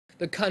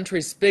The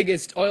country's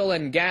biggest oil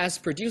and gas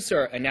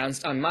producer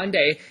announced on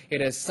Monday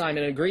it has signed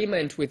an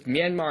agreement with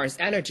Myanmar's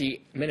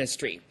energy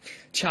ministry.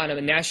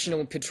 China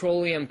National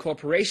Petroleum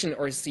Corporation,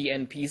 or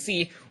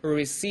CNPC, will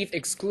receive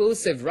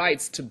exclusive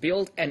rights to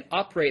build and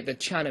operate the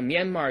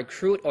China-Myanmar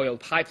crude oil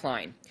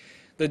pipeline.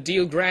 The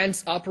deal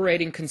grants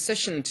operating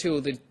concession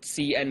to the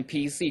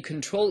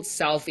CNPC-controlled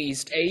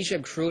Southeast Asia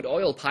crude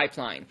oil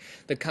pipeline.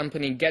 The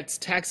company gets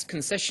tax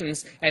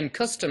concessions and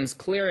customs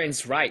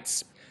clearance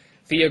rights.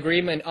 The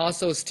agreement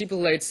also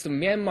stipulates the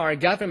Myanmar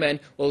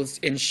government will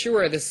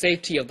ensure the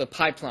safety of the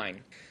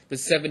pipeline. The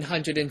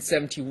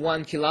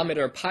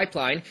 771-kilometer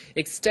pipeline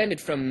extended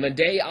from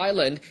Madey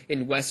Island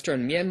in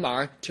western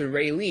Myanmar to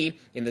Raili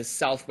in the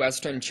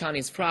southwestern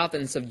Chinese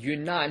province of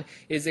Yunnan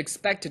is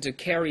expected to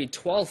carry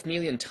 12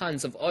 million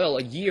tons of oil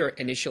a year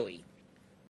initially.